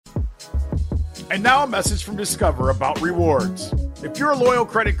And now a message from Discover about rewards. If you're a loyal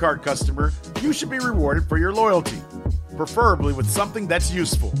credit card customer, you should be rewarded for your loyalty, preferably with something that's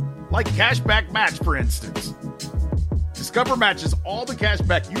useful, like Cashback Match, for instance. Discover matches all the cash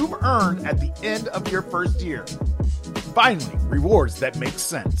back you've earned at the end of your first year. Finally, rewards that make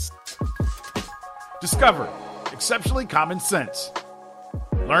sense. Discover. Exceptionally common sense.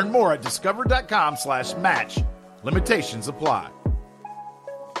 Learn more at discover.com/match. Limitations apply.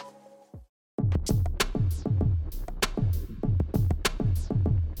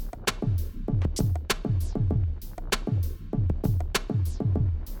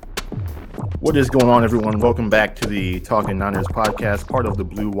 What is going on, everyone? Welcome back to the Talking Niners podcast, part of the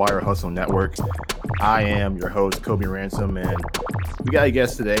Blue Wire Hustle Network. I am your host, Kobe Ransom, and we got a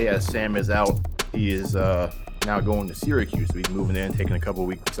guest today as Sam is out. He is now going to Syracuse, so he's moving in, taking a couple of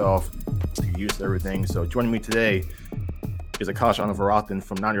weeks off to get used to everything. So joining me today is Akash Anavarathan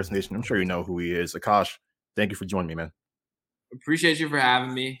from Niners Nation. I'm sure you know who he is. Akash, thank you for joining me, man. Appreciate you for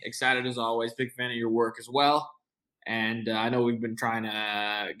having me. Excited as always. Big fan of your work as well. And I know we've been trying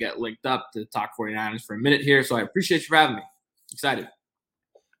to get linked up to talk 49ers for a minute here, so I appreciate you for having me. Excited.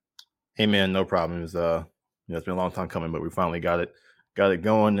 Hey, man, no problem. It's been a long time coming, but we finally got it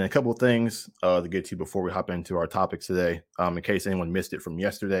going. And a couple of things to get to before we hop into our topics today. In case anyone missed it from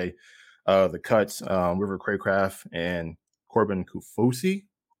yesterday, the cuts, River Craycraft and Corbin Kaufusi.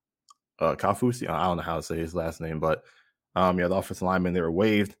 I don't know how to say his last name, but the offensive linemen, they were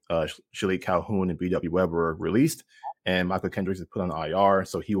waived. Shalik Calhoun and B.W. Webb were released, and Michael Kendricks is put on IR,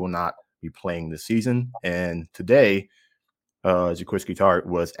 so he will not be playing this season. And today, Jaquiski Tartt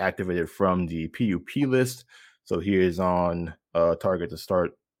was activated from the PUP list, so he is on target to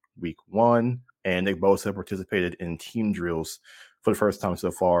start week 1. And they both have participated in team drills for the first time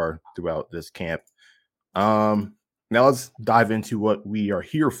so far throughout this camp. Now let's dive into what we are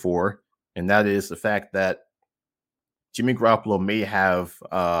here for, and that is the fact that Jimmy Garoppolo may have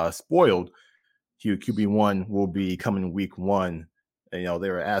spoiled who QB1 will be coming week 1. And, they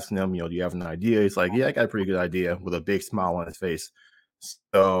were asking him, do you have an idea? He's like, yeah, I got a pretty good idea, with a big smile on his face.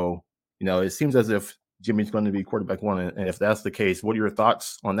 So, it seems as if Jimmy's going to be quarterback 1. And if that's the case, what are your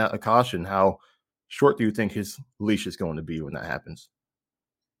thoughts on that, Akash, and how short do you think his leash is going to be when that happens?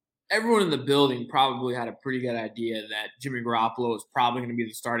 Everyone in the building probably had a pretty good idea that Jimmy Garoppolo is probably going to be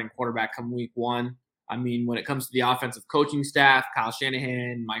the starting quarterback come week 1. I mean, when it comes to the offensive coaching staff, Kyle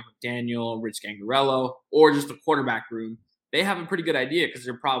Shanahan, Mike McDaniel, Rich Gangarello, or just the quarterback room, they have a pretty good idea because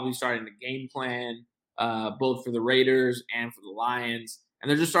they're probably starting to game plan both for the Raiders and for the Lions. And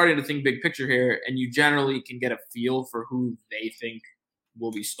they're just starting to think big picture here, and you generally can get a feel for who they think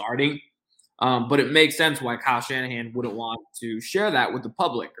will be starting. But it makes sense why Kyle Shanahan wouldn't want to share that with the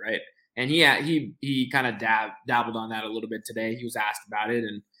public, right? And he kind of dabbled on that a little bit today. He was asked about it,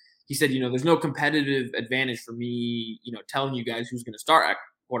 and he said, there's no competitive advantage for me, telling you guys who's going to start at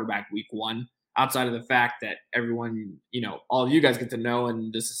quarterback week 1, outside of the fact that everyone, all of you guys get to know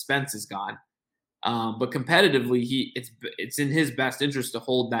and the suspense is gone. But competitively, it's in his best interest to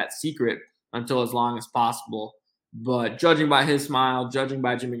hold that secret until as long as possible. But judging by his smile, judging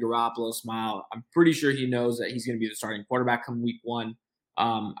by Jimmy Garoppolo's smile, I'm pretty sure he knows that he's going to be the starting quarterback come week 1.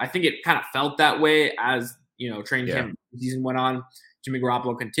 I think it kind of felt that way as, training camp season went on. Jimmy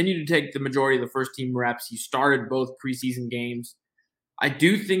Garoppolo continued to take the majority of the first team reps. He started both preseason games. I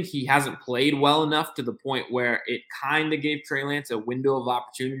do think he hasn't played well enough to the point where it kind of gave Trey Lance a window of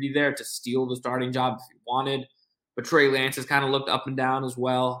opportunity there to steal the starting job if he wanted. But Trey Lance has kind of looked up and down as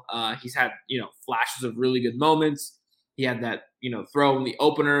well. He's had, flashes of really good moments. He had that, throw in the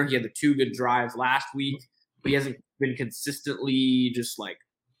opener. He had the 2 good drives last week. But he hasn't been consistently just like,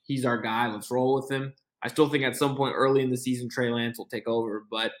 he's our guy, let's roll with him. I still think at some point early in the season, Trey Lance will take over.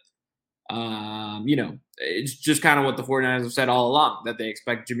 But, it's just kind of what the 49ers have said all along, that they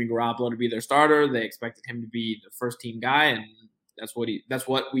expect Jimmy Garoppolo to be their starter. They expected him to be the first team guy. And that's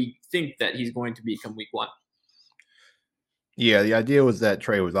what we think that he's going to be come week 1. Yeah, the idea was that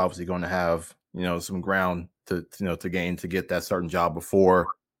Trey was obviously going to have, some ground to gain to get that starting job before,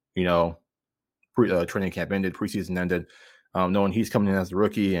 training camp ended, preseason ended, knowing he's coming in as the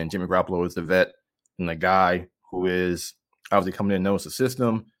rookie and Jimmy Garoppolo is the vet and the guy who is obviously coming in, knows the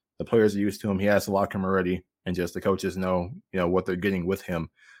system, the players are used to him, he has to lock him already, and just the coaches know, what they're getting with him,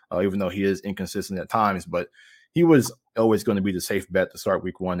 even though he is inconsistent at times. But he was always going to be the safe bet to start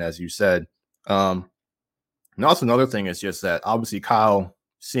week 1, as you said. And also another thing is just that obviously Kyle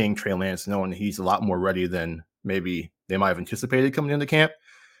seeing Trey Lance, knowing he's a lot more ready than maybe they might have anticipated coming into camp.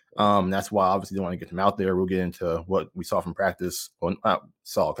 That's why obviously they want to get him out there. We'll get into what we saw from practice. Well, not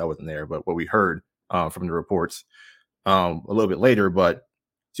saw, I wasn't there, but what we heard from the reports a little bit later. But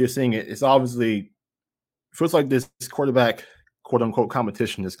just seeing it, it's obviously feels like this quarterback quote unquote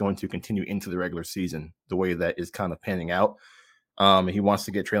competition is going to continue into the regular season the way that is kind of panning out. He wants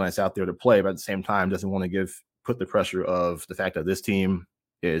to get Trey Lance out there to play, but at the same time doesn't want to put the pressure of the fact that this team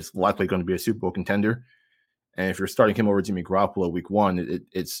is likely going to be a Super Bowl contender. And if you're starting him over Jimmy Garoppolo week one,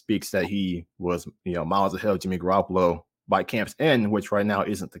 it speaks that he was, miles ahead of Jimmy Garoppolo by camp's end, which right now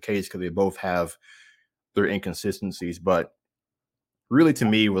isn't the case because they both have their inconsistencies. But really, to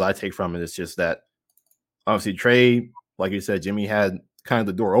me, what I take from it is just that obviously Trey, like you said, Jimmy had kind of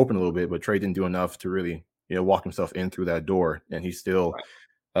the door open a little bit, but Trey didn't do enough to really, walk himself in through that door. And he's still,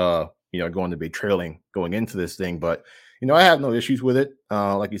 going to be trailing going into this thing. But I have no issues with it.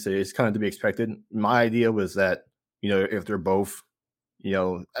 Like you said, it's kind of to be expected. My idea was that, if they're both,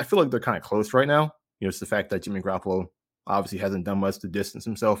 I feel like they're kind of close right now. It's the fact that Jimmy Garoppolo obviously hasn't done much to distance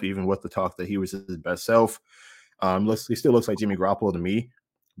himself, even with the talk that he was his best self. He still looks like Jimmy Garoppolo to me.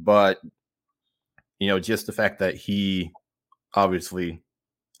 But, just the fact that he obviously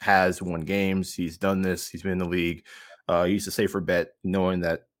has won games, he's done this, he's been in the league. He's a safer bet knowing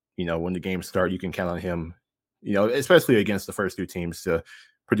that, when the games start, you can count on him, especially against the first two teams to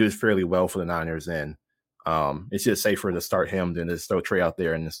produce fairly well for the Niners. And it's just safer to start him than to throw Trey out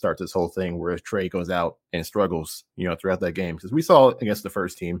there and start this whole thing where if Trey goes out and struggles, throughout that game. Because we saw against the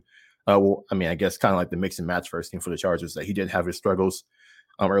first team, I guess kind of like the mix and match first team for the Chargers, that he did have his struggles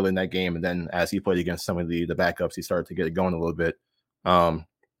early in that game. And then as he played against some of the backups, he started to get it going a little bit.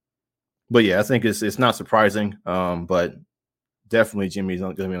 But yeah, I think it's not surprising. But definitely Jimmy's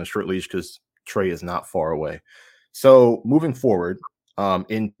not going to be on a short leash because Trey is not far away. So moving forward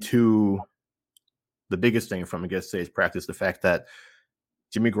into the biggest thing from, I guess, today's practice, the fact that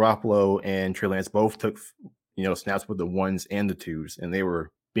Jimmy Garoppolo and Trey Lance both took, snaps with the ones and the twos, and they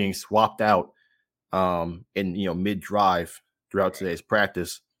were being swapped out in, mid-drive throughout today's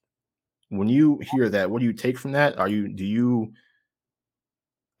practice. When you hear that, what do you take from that? Do you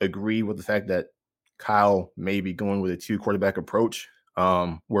agree with the fact that Kyle may be going with a 2 quarterback approach,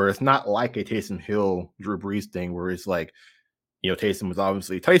 where it's not like a Taysom Hill, Drew Brees thing, where it's like,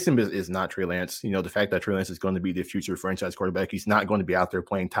 Taysom is not Trey Lance. The fact that Trey Lance is going to be the future franchise quarterback, he's not going to be out there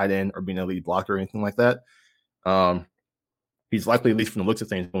playing tight end or being a lead blocker or anything like that. He's likely, at least from the looks of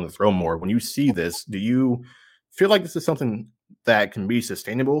things, going to throw more. When you see this, do you feel like this is something that can be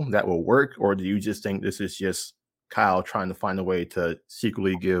sustainable, that will work, or do you just think this is just Kyle trying to find a way to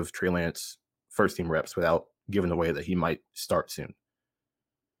secretly give Trey Lance first team reps without giving away that he might start soon?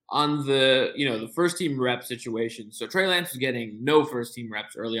 On the, the first team rep situation. So Trey Lance was getting no first team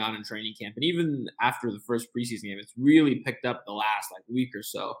reps early on in training camp. And even after the first preseason game, it's really picked up the last week or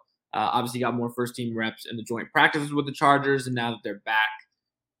so. Obviously got more first team reps in the joint practices with the Chargers. And now that they're back,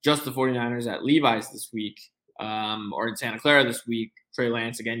 just the 49ers at Levi's this week, or in Santa Clara this week, Trey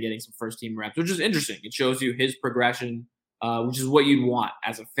Lance again getting some first team reps, which is interesting. It shows you his progression, which is what you'd want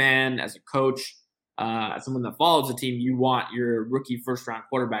as a fan, as a coach, as someone that follows the team. You want your rookie first-round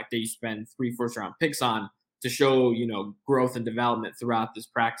quarterback that you spend 3 first-round picks on to show, growth and development throughout this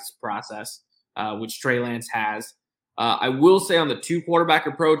practice process, which Trey Lance has. I will say on the 2 quarterback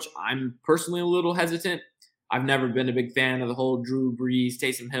approach, I'm personally a little hesitant. I've never been a big fan of the whole Drew Brees,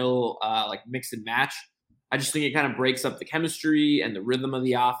 Taysom Hill, mix and match. I just think it kind of breaks up the chemistry and the rhythm of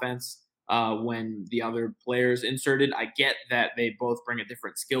the offense when the other players inserted. I get that they both bring a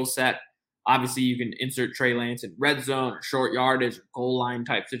different skill set. Obviously, you can insert Trey Lance in red zone or short yardage or goal line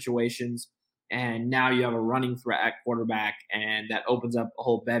type situations. And now you have a running threat at quarterback, and that opens up a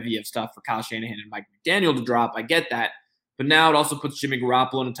whole bevy of stuff for Kyle Shanahan and Mike McDaniel to drop. I get that. But now it also puts Jimmy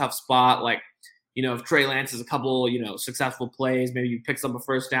Garoppolo in a tough spot. If Trey Lance has a couple, successful plays, maybe he picks up a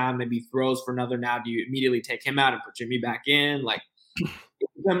first down, maybe he throws for another. Now, do you immediately take him out and put Jimmy back in?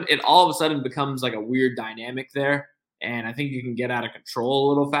 It all of a sudden becomes a weird dynamic there. And I think you can get out of control a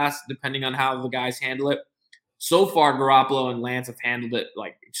little fast depending on how the guys handle it. So far, Garoppolo and Lance have handled it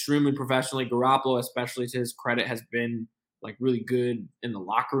extremely professionally. Garoppolo, especially to his credit, has been really good in the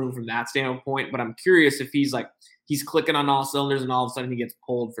locker room from that standpoint. But I'm curious if he's clicking on all cylinders and all of a sudden he gets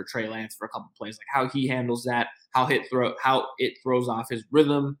pulled for Trey Lance for a couple plays, how he handles that, how it throws off his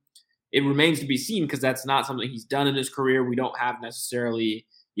rhythm. It remains to be seen because that's not something he's done in his career. We don't have necessarily,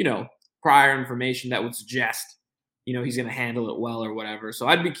 prior information that would suggest he's going to handle it well or whatever. So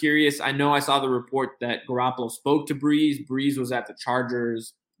I'd be curious. I know I saw the report that Garoppolo spoke to Brees. Brees was at the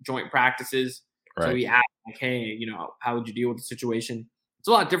Chargers joint practices. Right. So he asked, hey, how would you deal with the situation? It's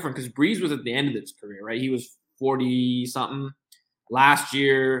a lot different because Brees was at the end of his career, right? He was 40-something. Last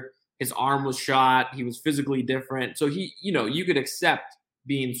year, his arm was shot. He was physically different. So he, you could accept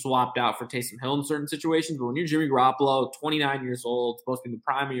being swapped out for Taysom Hill in certain situations. But when you're Jimmy Garoppolo, 29 years old, supposed to be in the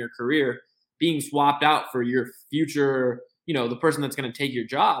prime of your career, being swapped out for your future, the person that's going to take your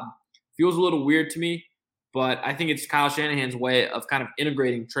job feels a little weird to me. But I think it's Kyle Shanahan's way of kind of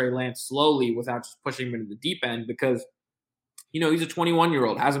integrating Trey Lance slowly without just pushing him into the deep end because, he's a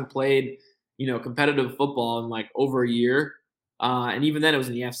 21-year-old, hasn't played, competitive football in like over a year. And even then it was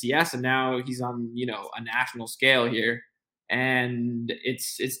in the FCS, and now he's on, a national scale here. And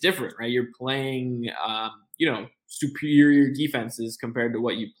it's different, right? You're playing, superior defenses compared to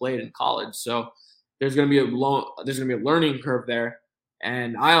what you played in college. So there's going to be a learning curve there.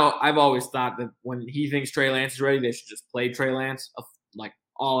 And I've always thought that when he thinks Trey Lance is ready, they should just play Trey Lance like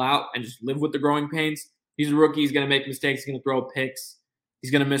all out and just live with the growing pains. He's a rookie. He's going to make mistakes. He's going to throw picks.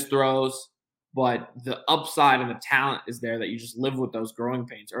 He's going to miss throws. But the upside and the talent is there that you just live with those growing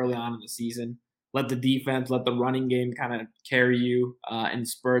pains early on in the season. Let the defense, let the running game kind of carry you in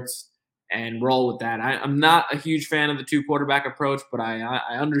spurts and roll with that. I'm not a huge fan of the 2-quarterback approach, but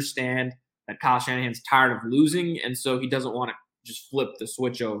I understand that Kyle Shanahan's tired of losing, and so he doesn't want to just flip the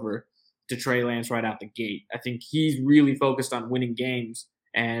switch over to Trey Lance right out the gate. I think he's really focused on winning games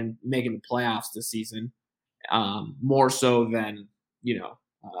and making the playoffs this season, more so than,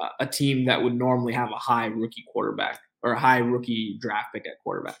 a team that would normally have a high rookie quarterback or a high rookie draft pick at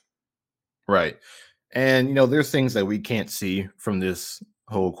quarterback. Right. And, there's things that we can't see from this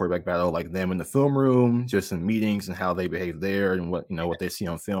whole quarterback battle, like them in the film room, just in meetings and how they behave there and what they see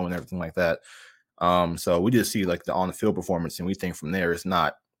on film and everything like that. So we just see like the on the field performance, and we think from there it's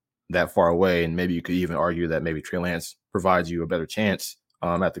not that far away. And maybe you could even argue that maybe Trey Lance provides you a better chance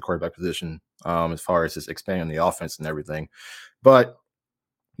at the quarterback position as far as just expanding the offense and everything. But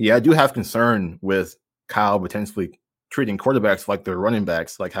yeah, I do have concern with Kyle potentially treating quarterbacks like they're running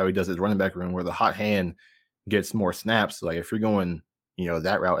backs, like how he does his running back room where the hot hand gets more snaps. Like if you're going,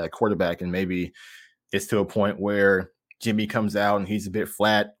 that route at quarterback, and maybe it's to a point where Jimmy comes out and he's a bit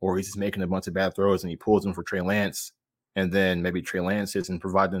flat, or he's just making a bunch of bad throws and he pulls them for Trey Lance, and then maybe Trey Lance isn't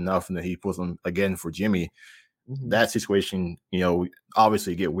providing enough and then he pulls them again for Jimmy. Mm-hmm. That situation,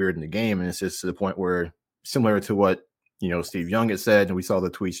 obviously get weird in the game, and it's just to the point where, similar to what Steve Young had said, and we saw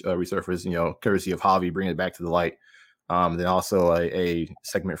the tweets resurface, courtesy of Javi, bringing it back to the light. Then also a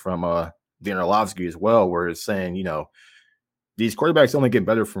segment from Dan Orlovsky as well, where it's saying, these quarterbacks only get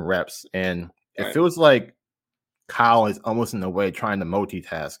better from reps. And it feels like Kyle is almost in a way trying to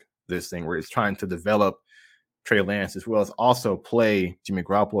multitask this thing, where he's trying to develop Trey Lance as well as also play Jimmy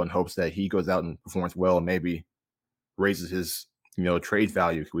Garoppolo in hopes that he goes out and performs well and maybe raises his, trade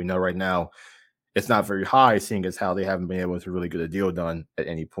value. We know right now it's not very high, seeing as how they haven't been able to really get a deal done at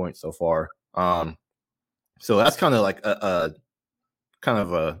any point so far. So that's kind of like a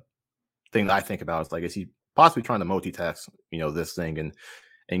thing that I think about. It's like, is he possibly trying to multitask, this thing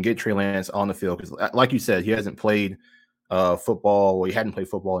and get Trey Lance on the field? Because like you said, he hasn't played football. Well, he hadn't played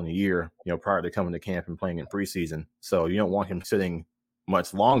football in a year, prior to coming to camp and playing in preseason. So you don't want him sitting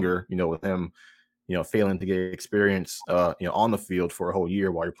much longer, with him, failing to get experience, on the field for a whole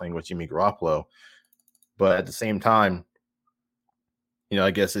year while you're playing with Jimmy Garoppolo. But at the same time, I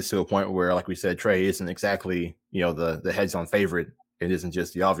guess it's to a point where, like we said, Trey isn't exactly, the heads on favorite. It isn't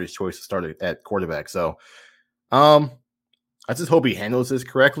just the obvious choice to start at quarterback. So I just hope he handles this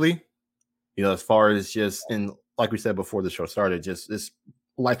correctly, as far as just, and like we said before the show started, just this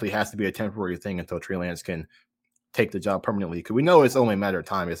likely has to be a temporary thing until Trey Lance can take the job permanently. Because we know it's only a matter of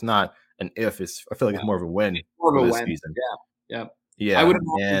time. It's not an if. I feel like it's more of a win for this season. Yeah. I would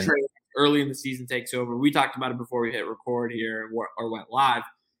imagine Trey early in the season takes over. We talked about it before we hit record here or went live.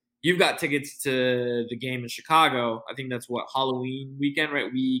 You've got tickets to the game in Chicago. I think that's Halloween weekend,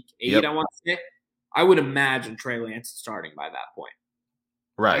 right? Week 8, yep. I want to say. I would imagine Trey Lance is starting by that point.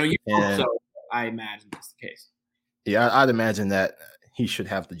 Right. I know you hope so. I imagine that's the case. Yeah, I'd imagine that he should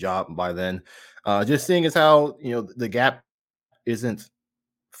have the job by then. Just seeing as how, the gap isn't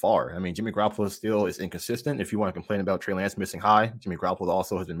far. I mean, Jimmy Garoppolo still is inconsistent. If you want to complain about Trey Lance missing high, Jimmy Garoppolo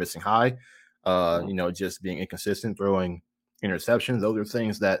also has been missing high. Just being inconsistent, throwing interceptions. Those are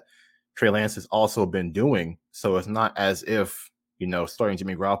things that Trey Lance has also been doing. So it's not as if, starting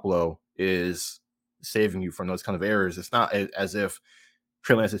Jimmy Garoppolo is saving you from those kind of errors. It's not as if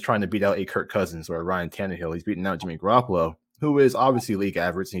Trey Lance is trying to beat out a Kirk Cousins or a Ryan Tannehill. He's beating out Jimmy Garoppolo, who is obviously league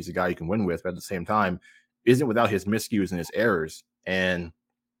average, and he's a guy you can win with, but at the same time, isn't without his miscues and his errors. And,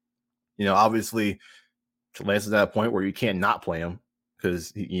 obviously, Lance is at a point where you can't not play him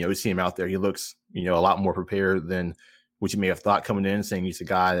because, you see him out there. He looks, a lot more prepared than what you may have thought coming in, saying he's a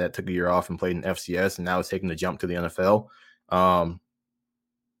guy that took a year off and played in FCS and now is taking the jump to the NFL.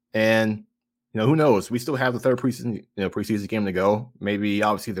 And who knows? We still have the third preseason game to go. Maybe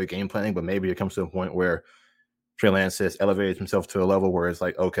obviously they're game planning, but maybe it comes to a point where Trey Lance has elevated himself to a level where it's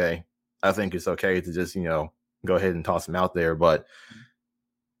like, okay, I think it's okay to just, go ahead and toss him out there. But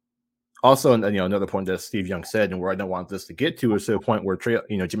also, another point that Steve Young said, and where I don't want this to get to, is to a point where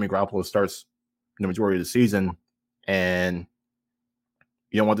Jimmy Garoppolo starts the majority of the season, and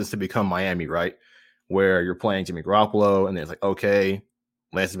you don't want this to become Miami, right? Where you're playing Jimmy Garoppolo, and then it's like, okay,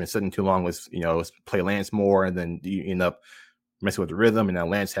 Lance has been sitting too long. Let's play Lance more, and then you end up messing with the rhythm. And now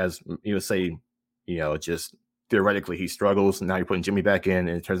Lance has, just theoretically he struggles, and now you're putting Jimmy back in,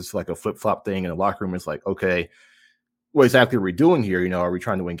 and it turns into like a flip flop thing in the locker room. It's like, okay, what exactly are we doing here? Are we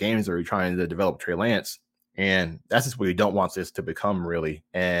trying to win games, or are we trying to develop Trey Lance? And that's just what you don't want this to become, really.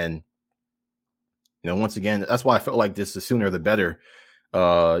 And once again, that's why I felt like this, the sooner the better.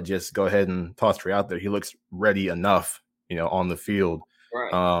 Just go ahead and toss Trey out there. He looks ready enough, on the field,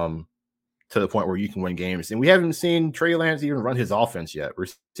 right. To the point where you can win games. And we haven't seen Trey Lance even run his offense yet. We're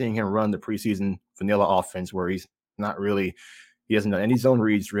seeing him run the preseason vanilla offense where he's not really, he hasn't done any zone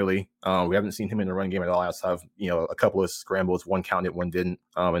reads really. We haven't seen him in the run game at all outside of, a couple of scrambles, one counted, one didn't,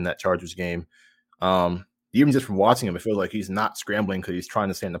 in that Chargers game. Even just from watching him, it feels like he's not scrambling because he's trying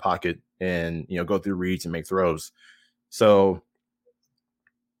to stay in the pocket and, go through reads and make throws. So,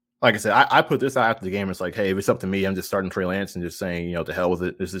 like I said, I put this out after the game. It's like, hey, if it's up to me, I'm just starting Trey Lance and just saying, to hell with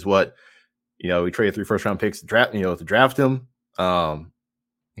it. This is what, we traded 3 first-round picks to draft him.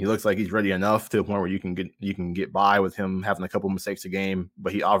 He looks like he's ready enough to the point where you can get by with him having a couple of mistakes a game,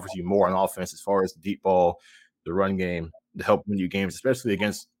 but he offers you more on offense as far as the deep ball, the run game, to help win you games, especially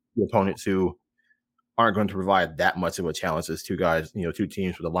against the opponents who aren't going to provide that much of a challenge as two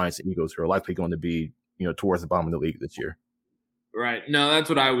teams with the Lions and Eagles who are likely going to be, towards the bottom of the league this year. Right. No, that's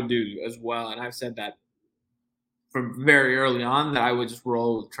what I would do as well. And I've said that from very early on, that I would just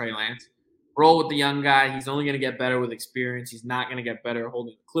roll with Trey Lance. Roll with the young guy. He's only going to get better with experience. He's not going to get better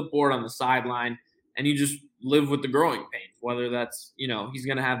holding the clipboard on the sideline. And you just live with the growing pains, whether that's, he's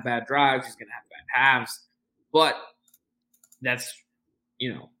going to have bad drives, he's going to have bad halves. But that's,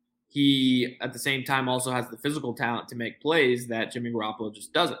 he at the same time also has the physical talent to make plays that Jimmy Garoppolo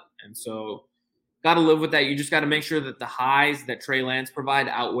just doesn't. And so got to live with that. You just got to make sure that the highs that Trey Lance provide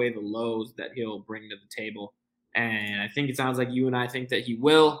outweigh the lows that he'll bring to the table. And I think it sounds like you and I think that he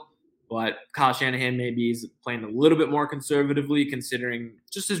will. But Kyle Shanahan maybe is playing a little bit more conservatively, considering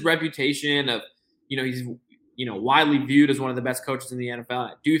just his reputation of, he's, widely viewed as one of the best coaches in the NFL.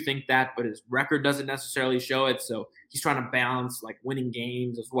 I do think that, but his record doesn't necessarily show it. So he's trying to balance like winning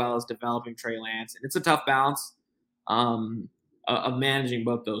games as well as developing Trey Lance. And it's a tough balance of managing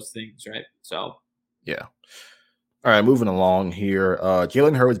both those things, right? So, yeah. All right, moving along here.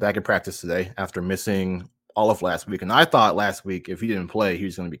 Jalen Hurts back in practice today after missing all of last week. And I thought last week, if he didn't play, he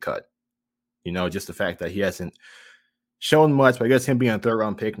was going to be cut. Just the fact that he hasn't shown much, but I guess him being a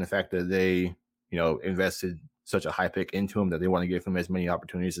 3rd-round pick and the fact that they, invested such a high pick into him that they want to give him as many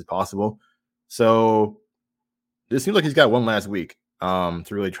opportunities as possible. So it seems like he's got one last week to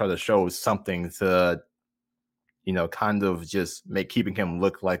really try to show something to, kind of just keeping him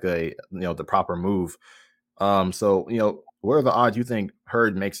look like the proper move. So, what are the odds you think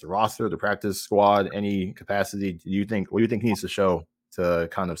Hurd makes the roster, the practice squad, any capacity? What do you think he needs to show to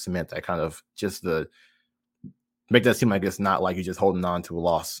kind of cement that, kind of just to make that seem like it's not like you're just holding on to a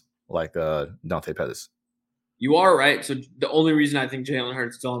loss like Dante Pettis? You are right. So the only reason I think Jalen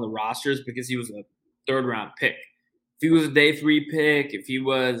Hurts is still on the roster is because he was a 3rd-round pick. If he was a day 3 pick, if he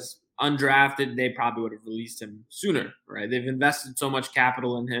was undrafted, they probably would have released him sooner, right? They've invested so much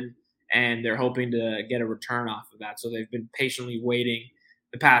capital in him, and they're hoping to get a return off of that. So they've been patiently waiting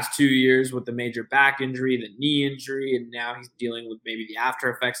the past 2 years with the major back injury, the knee injury, and now he's dealing with maybe the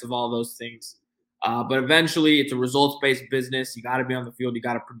after effects of all those things. But eventually, it's a results-based business. You got to be on the field. You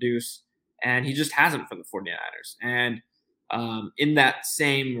got to produce. And he just hasn't for the 49ers. And in that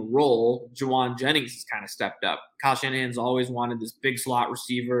same role, Juwan Jennings has kind of stepped up. Kyle Shanahan's always wanted this big slot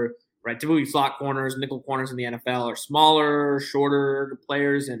receiver, right? Typically, slot corners, nickel corners in the NFL are smaller, shorter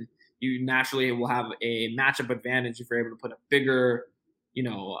players, and you naturally will have a matchup advantage if you're able to put a bigger,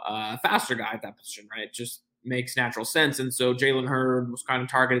 faster guy at that position, right? It just makes natural sense. And so Jalen Hurd was kind of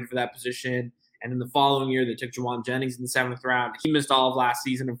targeted for that position. And in the following year, they took Juwan Jennings in the 7th round. He missed all of last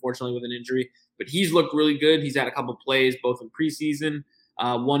season, unfortunately, with an injury. But he's looked really good. He's had a couple plays, both in preseason.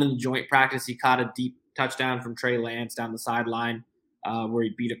 One in the joint practice, he caught a deep touchdown from Trey Lance down the sideline where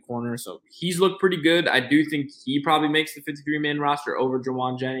he beat a corner. So he's looked pretty good. I do think he probably makes the 53-man roster over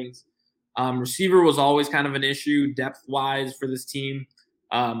Juwan Jennings. Receiver was always kind of an issue depth-wise for this team.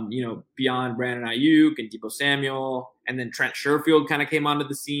 Beyond Brandon Ayuk and Deebo Samuel. And then Trent Sherfield kind of came onto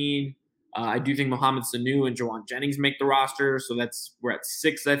the scene. I do think Mohamed Sanu and Jawan Jennings make the roster, so we're at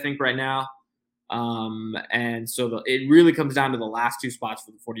 6, I think, right now. And so it really comes down to the last 2 spots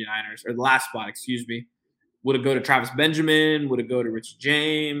for the 49ers, or the last spot, excuse me. Would it go to Travis Benjamin? Would it go to Richie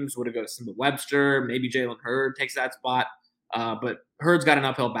James? Would it go to Simba Webster? Maybe Jalen Hurd takes that spot. But Hurd's got an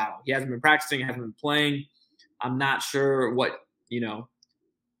uphill battle. He hasn't been practicing, hasn't been playing. I'm not sure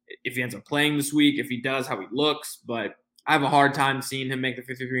if he ends up playing this week, if he does, how he looks. But I have a hard time seeing him make the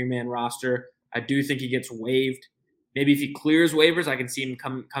 53-man roster. I do think he gets waived. Maybe if he clears waivers, I can see him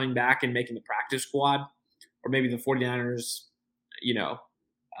coming back and making the practice squad. Or maybe the 49ers,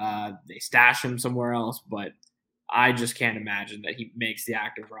 they stash him somewhere else. But I just can't imagine that he makes the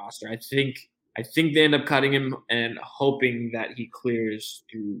active roster. I think they end up cutting him and hoping that he clears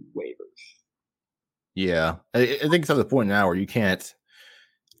through waivers. Yeah. I think it's at the point now where you can't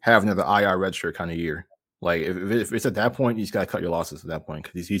have another IR redshirt kind of year. Like if it's at that point, you just got to cut your losses at that point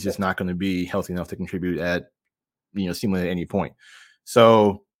because he's just not going to be healthy enough to contribute at, seemingly at any point.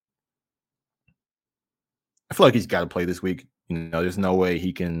 So I feel like he's got to play this week. There's no way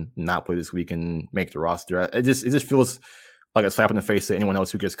he can not play this week and make the roster. It just feels like a slap in the face to anyone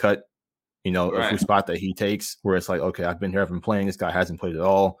else who gets cut. Right. A few spot that he takes where it's like, okay, I've been here, I've been playing. This guy hasn't played at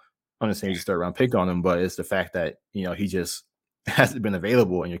all. I'm just saying, just third round pick on him, but it's the fact that he just hasn't been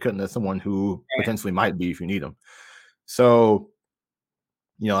available, and you're cutting at someone who potentially might be if you need him. So,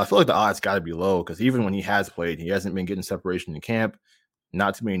 I feel like the odds got to be low because even when he has played, he hasn't been getting separation in camp.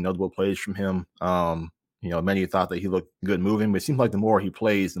 Not too many notable plays from him. Many thought that he looked good moving, but it seems like the more he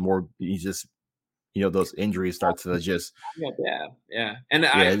plays, the more he just, those injuries start to just. Yeah. And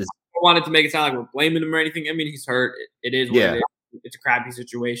I wanted to make it sound like we're blaming him or anything. I mean, he's hurt. It is what it is. It's a crappy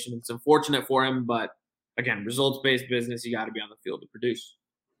situation. It's unfortunate for him, but again, results-based business. You got to be on the field to produce.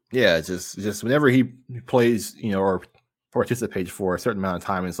 Yeah, just whenever he plays, or participates for a certain amount of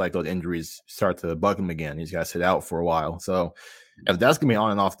time, it's like those injuries start to bug him again. He's got to sit out for a while. So if that's gonna be an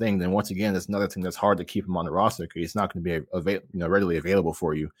on and off thing, then once again, that's another thing that's hard to keep him on the roster because he's not going to be readily available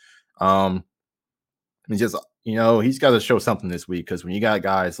for you. He's got to show something this week because when you got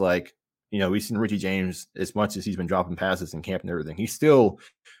guys like, we've seen Richie James, as much as he's been dropping passes in camp and everything, he's still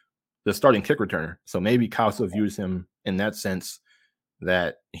the starting kick returner. So maybe Kyle still views him in that sense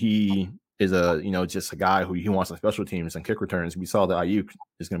that he is just a guy who he wants on special teams and kick returns. We saw that Ayuk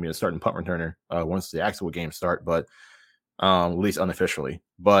is going to be a starting punt returner once the actual games start, but at least unofficially.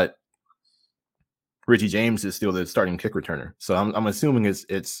 But Richie James is still the starting kick returner. So I'm assuming it's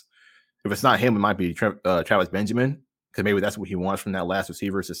if it's not him, it might be Travis Benjamin because maybe that's what he wants from that last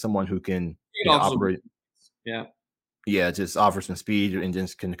receiver. Is someone who can operate. Yeah, just offer some speed and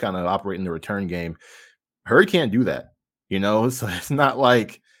just can kind of operate in the return game. Hurd can't do that, so it's not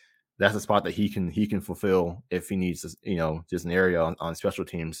like that's a spot that he can fulfill if he needs, just an area on special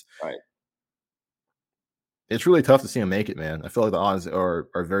teams. Right. It's really tough to see him make it, man. I feel like the odds are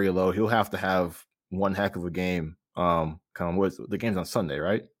very low. He'll have to have one heck of a game. The game's on Sunday,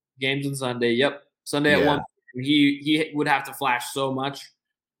 right? Games on Sunday. Yep. Sunday at 1. He would have to flash so much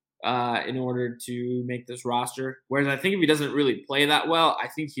in order to make this roster. Whereas I think if he doesn't really play that well, I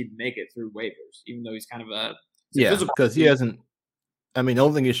think he'd make it through waivers, even though he's kind of because he hasn't. I mean, the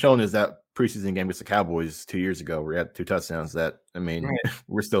only thing he's shown is that preseason game against the Cowboys 2 years ago, where he had 2 touchdowns.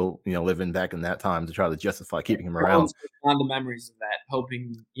 We're still living back in that time to try to justify keeping him around. On the memories of that,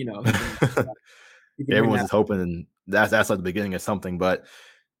 hoping everyone's just hoping, and that's like the beginning of something. But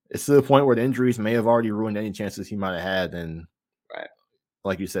it's to the point where the injuries may have already ruined any chances he might have had, and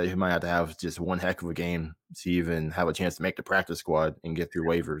like you said, he might have to have just one heck of a game to even have a chance to make the practice squad and get through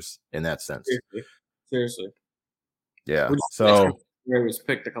waivers in that sense. Seriously. Yeah. So where he was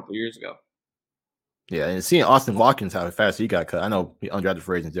picked a couple years ago. Yeah, and seeing Austin Watkins, how fast he got cut. I know he undrafted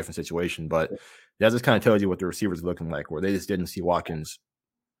free agent, a different situation, but that just kind of tells you what the receivers are looking like, where they just didn't see Watkins,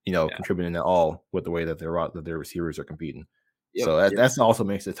 contributing at all with the way that their receivers are competing. Yep, so that's also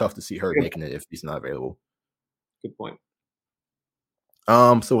makes it tough to see Hurd making it if he's not available. Good point.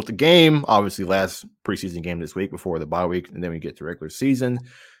 So with the game, obviously last preseason game this week before the bye week, and then we get to regular season.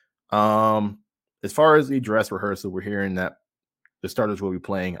 As far as the dress rehearsal, we're hearing that the starters will be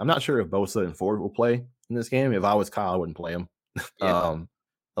playing. I'm not sure if Bosa and Ford will play in this game. If I was Kyle, I wouldn't play him.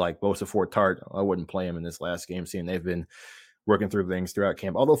 Like Bosa, Ford, Tart, I wouldn't play him in this last game, seeing they've been working through things throughout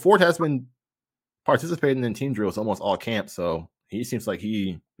camp. Although Ford has been participating in team drills almost all camp, so he seems like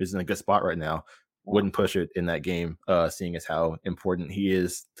he is in a good spot right now. Wouldn't push it in that game, seeing as how important he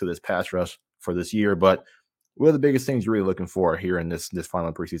is to this pass rush for this year. But what are the biggest things you're really looking for here in this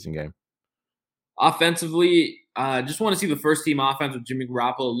final preseason game? Offensively, just want to see the first team offense with Jimmy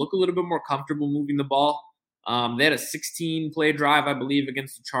Garoppolo look a little bit more comfortable moving the ball. They had a 16-play drive, I believe,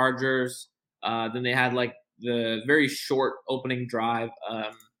 against the Chargers. Then they had like the very short opening drive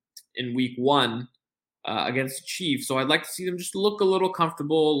in week 1 against the Chiefs. So I'd like to see them just look a little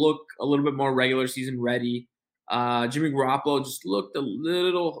comfortable, look a little bit more regular season ready. Jimmy Garoppolo just looked a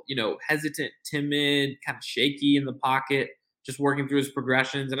little, hesitant, timid, kind of shaky in the pocket, just working through his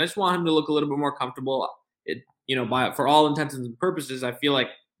progressions. And I just want him to look a little bit more comfortable. For all intents and purposes, I feel like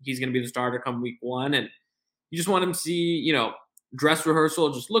he's going to be the starter come week 1. And you just want him to see, dress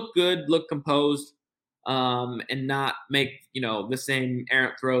rehearsal, just look good, look composed, and not make, the same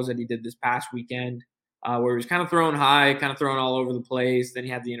errant throws that he did this past weekend, where he was kind of throwing high, kind of throwing all over the place. Then he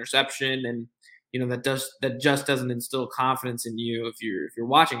had the interception, and that just doesn't instill confidence in you if you're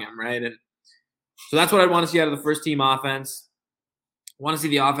watching him, right? And so that's what I want to see out of the first team offense. I want to see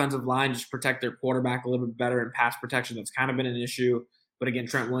the offensive line just protect their quarterback a little bit better in pass protection. That's kind of been an issue. But again,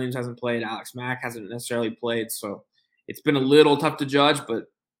 Trent Williams hasn't played. Alex Mack hasn't necessarily played. So it's been a little tough to judge. But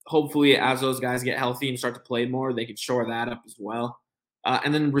hopefully as those guys get healthy and start to play more, they can shore that up as well.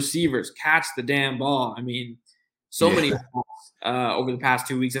 And then receivers, catch the damn ball. I mean, many balls over the past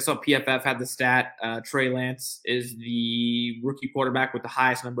 2 weeks. I saw PFF had the stat. Trey Lance is the rookie quarterback with the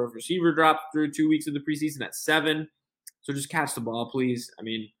highest number of receiver drops through 2 weeks of the preseason at 7. So just catch the ball, please. I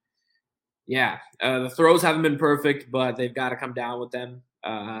mean, the throws haven't been perfect, but they've got to come down with them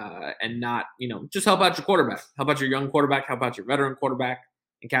and not, just help out your quarterback. Help out your young quarterback. Help out your veteran quarterback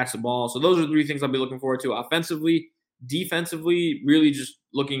and catch the ball. So those are 3 things I'll be looking forward to. Offensively, defensively, really just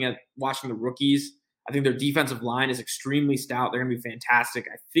looking at watching the rookies. I think their defensive line is extremely stout. They're going to be fantastic.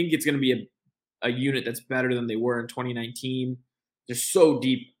 I think it's going to be a unit that's better than they were in 2019. They're so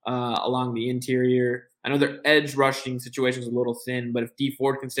deep along the interior. I know their edge rushing situation is a little thin, but if Dee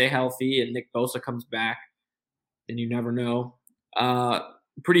Ford can stay healthy and Nick Bosa comes back, then you never know.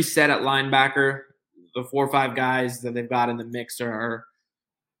 Pretty set at linebacker. The 4 or 5 guys that they've got in the mix are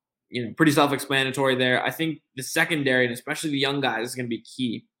pretty self-explanatory there. I think the secondary, and especially the young guys, is going to be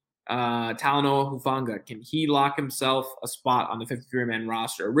key. Talanoa Hufanga, can he lock himself a spot on the 53-man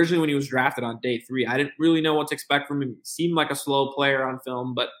roster? Originally, when he was drafted on day 3, I didn't really know what to expect from him. He seemed like a slow player on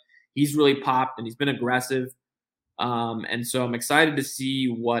film, but he's really popped and he's been aggressive. And so I'm excited to see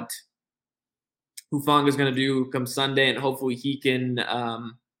what Hufanga is going to do come Sunday, and hopefully he can,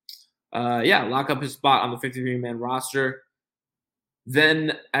 lock up his spot on the 53-man roster.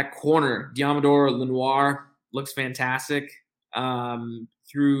 Then at corner, Diamador Lenoir looks fantastic. Through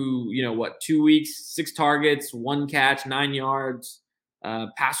 2 weeks, 6 targets, 1 catch, 9 yards,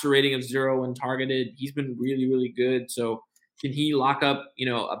 passer rating of 0 when targeted. He's been really, really good. So can he lock up,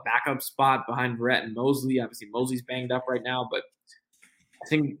 a backup spot behind Verrett and Mosley? Obviously, Mosley's banged up right now, but I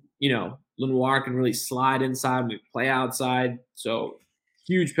think, Lenoir can really slide inside, maybe play outside. So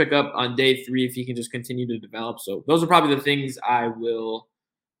huge pickup on day 3 if he can just continue to develop. So those are probably the things I will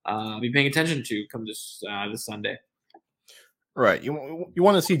be paying attention to come this Sunday. Right. You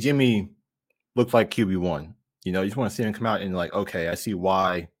want to see Jimmy look like QB1. You just want to see him come out and like, okay, I see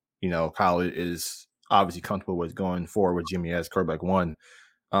why, Kyle is obviously comfortable with going forward with Jimmy as quarterback 1.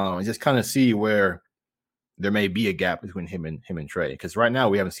 And just kind of see where there may be a gap between him and Trey. Because right now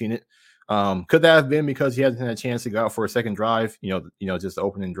we haven't seen it. Could that have been because he hasn't had a chance to go out for a second drive, just the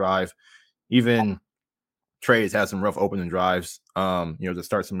opening drive. Even Trey has had some rough opening drives, to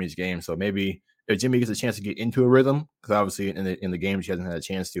start some of these games. So maybe if Jimmy gets a chance to get into a rhythm, because obviously in the games he hasn't had a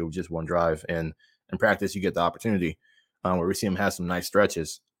chance to with just one drive, and in practice you get the opportunity where we see him have some nice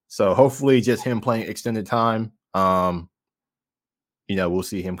stretches. So hopefully just him playing extended time, we'll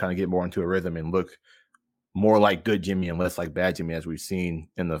see him kind of get more into a rhythm and look more like good Jimmy and less like bad Jimmy as we've seen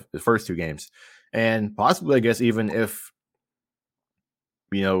in the first 2 games. And possibly, I guess, even if,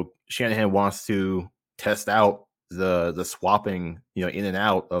 Shanahan wants to test out the swapping, in and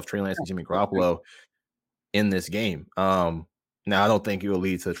out of Trey Lance and Jimmy Garoppolo in this game. Now, I don't think it will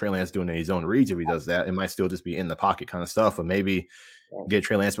lead to Trey Lance doing any zone reads if he does that. It might still just be in the pocket kind of stuff, or maybe get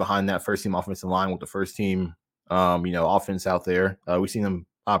Trey Lance behind that first team offensive line with the first team, offense out there. We've seen them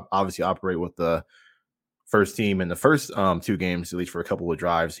obviously operate with the first team in the first 2 games, at least for a couple of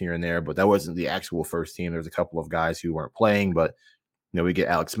drives here and there, but that wasn't the actual first team. There's a couple of guys who weren't playing, but we get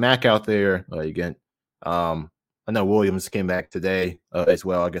Alex Mack out there. You get I know Williams came back today as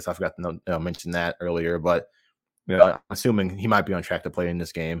well. I guess I forgot to mention that earlier, but I'm assuming he might be on track to play in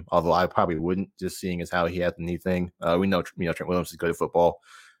this game, although I probably wouldn't, just seeing as how he had the knee thing. We know Trent Williams is good at football.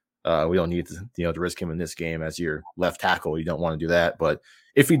 We don't need to risk him in this game as your left tackle. You don't want to do that, but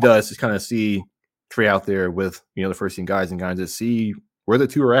if he does, just kind of see Trey out there with the first team guys and kind of just see where the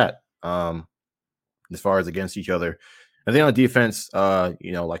 2 are at as far as against each other. And then on defense,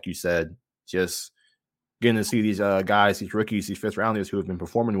 like you said, just getting to see these guys, these rookies, these fifth rounders who have been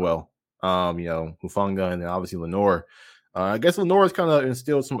performing well. Hufanga and then obviously Lenoir. I guess Lenoir has kind of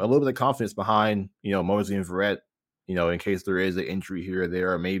instilled a little bit of confidence behind, Mosley and Verrett, in case there is an injury here or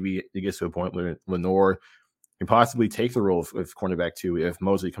there, or maybe it gets to a point where Lenoir can possibly take the role of cornerback too if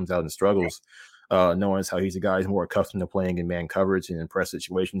Mosley comes out and struggles. Knowing how he's a guy who's more accustomed to playing in man coverage and in press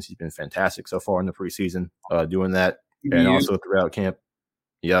situations. He's been fantastic so far in the preseason doing that, and also throughout camp.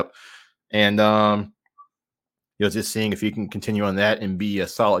 Yep. And just seeing if he can continue on that and be a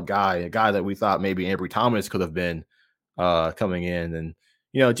solid guy, a guy that we thought maybe Ambry Thomas could have been coming in. And,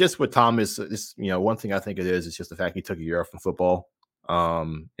 just with Thomas, one thing I think it is just the fact he took a year off from football.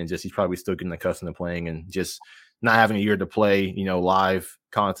 And just he's probably still getting accustomed to playing and just not having a year to play, live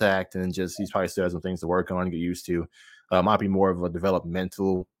contact, and just he's probably still has some things to work on and get used to. Might be more of a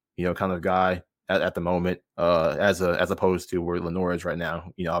developmental, kind of guy at the moment, as opposed to where Lenoir is right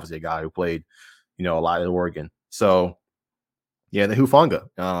now. Obviously a guy who played, a lot at Oregon. So, yeah, the Hufanga,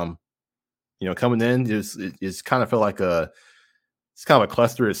 coming in is kind of felt like it's kind of a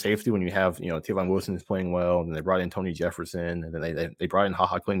cluster of safety when you have, Tavon Wilson is playing well, and they brought in Tony Jefferson, and then they brought in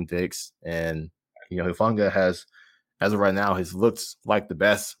HaHa Clinton-Dix, and, Hufanga has, as of right now, has looked like the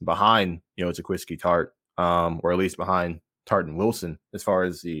best behind, Jaquiski Tart, or at least behind Tart and Wilson as far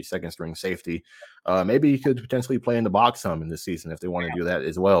as the second string safety. Maybe he could potentially play in the box some in this season if they want to do that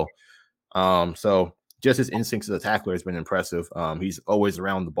as well. So just his instincts as a tackler has been impressive. He's always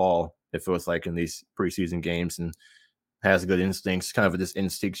around the ball, it feels like, in these preseason games, and has good instincts, kind of this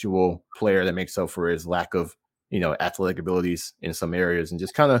instinctual player that makes up for his lack of, athletic abilities in some areas. And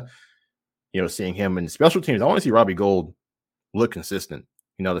just kind of, seeing him in special teams, I want to see Robbie Gould look consistent.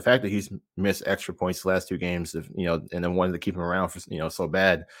 The fact that he's missed extra points the last two games, and then wanted to keep him around for, so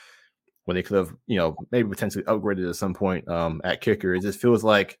bad when they could have, maybe potentially upgraded at some point at kicker. It just feels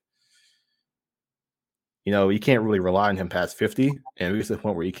like, you can't really rely on him past 50, and we get to the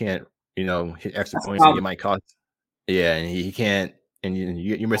point where you can't, hit extra points and you might cost. Yeah, and he can't, and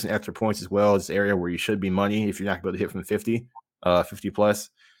you're missing extra points as well. It's an area where you should be money if you're not going to hit from 50 plus.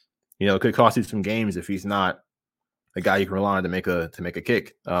 It could cost you some games if he's not a guy you can rely on to make a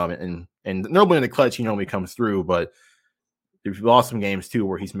kick. And nobody in the clutch he normally comes through, but you've lost some games too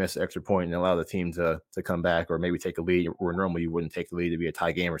where he's missed an extra point and allowed the team to come back or maybe take a lead where normally you wouldn't take the lead to be a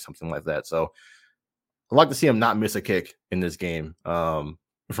tie game or something like that. So I'd like to see him not miss a kick in this game from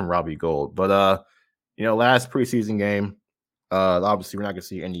Robbie Gould. But last preseason game, obviously we're not going to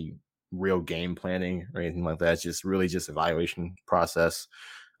see any real game planning or anything like that. It's just really just evaluation process.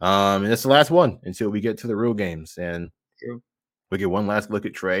 And it's the last one until we get to the real games. And we get one last look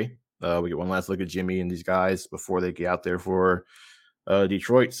at Trey. We get one last look at Jimmy and these guys before they get out there for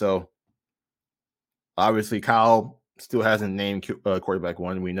Detroit. So obviously Kyle still hasn't named quarterback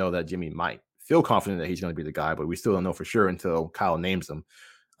one. We know that Jimmy might feel confident that he's going to be the guy, but we still don't know for sure until Kyle names him.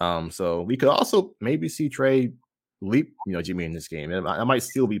 So we could also maybe see Trey leap, Jimmy in this game. It might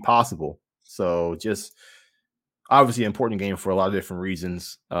still be possible. So just obviously an important game for a lot of different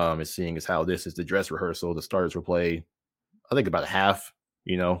reasons. Seeing as how this is the dress rehearsal. The starters will play, I think, about a half,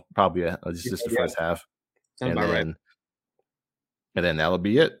 probably just the first half. Sounds about right. And then that'll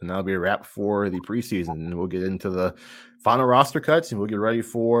be it. And that'll be a wrap for the preseason. And we'll get into the final roster cuts and we'll get ready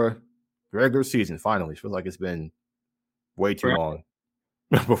for the regular season. Finally, it feels like it's been way too long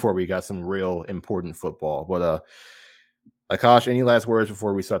before we got some real important football. But Akash, any last words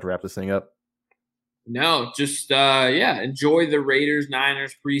before we start to wrap this thing up? No, just enjoy the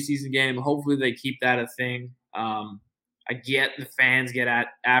Raiders-Niners preseason game. Hopefully they keep that a thing. I get the fans get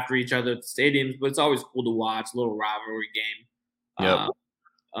after each other at the stadiums, but it's always cool to watch a little rivalry game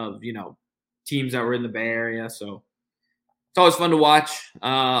of teams that were in the Bay Area. So it's always fun to watch.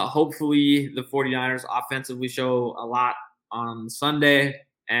 Hopefully the 49ers offensively show a lot on Sunday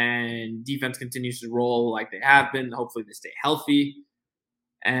and defense continues to roll like they have been. Hopefully they stay healthy.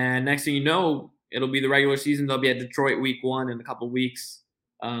 And next thing you know, it'll be the regular season. They'll be at Detroit week 1 in a couple of weeks.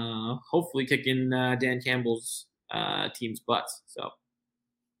 Hopefully kicking Dan Campbell's team's butts. So,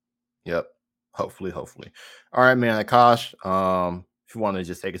 yep. Hopefully. All right, man. Akash, if you want to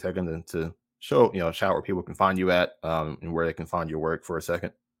just take a second to shout where people can find you at and where they can find your work for a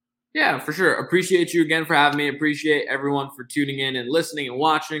second. Yeah, for sure. Appreciate you again for having me. Appreciate everyone for tuning in and listening and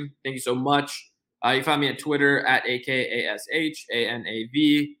watching. Thank you so much. You can find me at Twitter at AKASHANAV.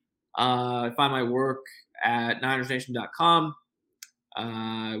 Find my work at NinersNation.com,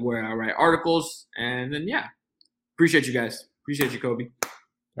 where I write articles. And then, appreciate you guys. Appreciate you, Kobe.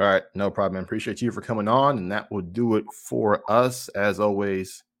 All right. No problem, man. Appreciate you for coming on. And that will do it for us. As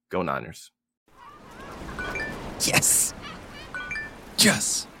always, go Niners. Yes.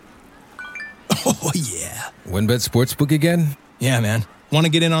 Yes. Oh, yeah. WynnBET Sportsbook again? Yeah, man. Want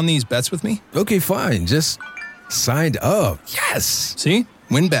to get in on these bets with me? Okay, fine. Just signed up. Yes! See?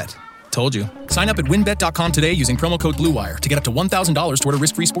 WynnBET. Told you. Sign up at wynnbet.com today using promo code BlueWire to get up to $1,000 toward a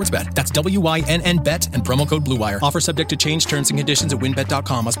risk-free sports bet. That's WYNN bet and promo code BlueWire. Offer subject to change. Terms and conditions at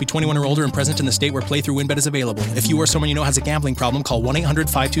wynnbet.com. Must be 21 or older and present in the state where playthrough WynnBET is available. If you or someone you know has a gambling problem, call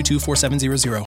 1-800-522-4700.